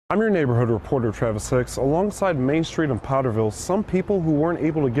I'm your neighborhood reporter, Travis Hicks. Alongside Main Street in Powderville, some people who weren't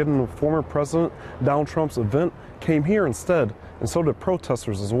able to get into former President Donald Trump's event came here instead, and so did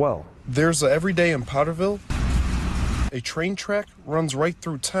protesters as well. There's a everyday in Powderville. A train track runs right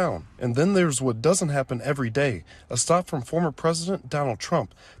through town. And then there's what doesn't happen every day, a stop from former President Donald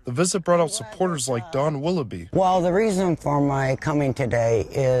Trump. The visit brought out supporters like Dawn Willoughby. Well, the reason for my coming today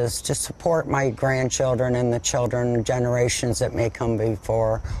is to support my grandchildren and the children, generations that may come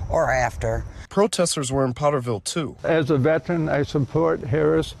before or after. Protesters were in Powderville too. As a veteran, I support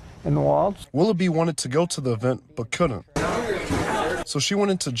Harris and Walz. Willoughby wanted to go to the event but couldn't. So she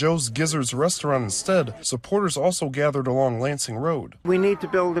went into Joe's Gizzards restaurant instead. Supporters also gathered along Lansing Road. We need to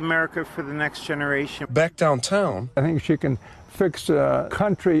build America for the next generation. Back downtown, I think she can fix the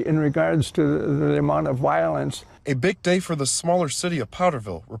country in regards to the amount of violence. a big day for the smaller city of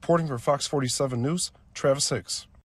Powderville. Reporting for Fox 47 News, Travis Hicks.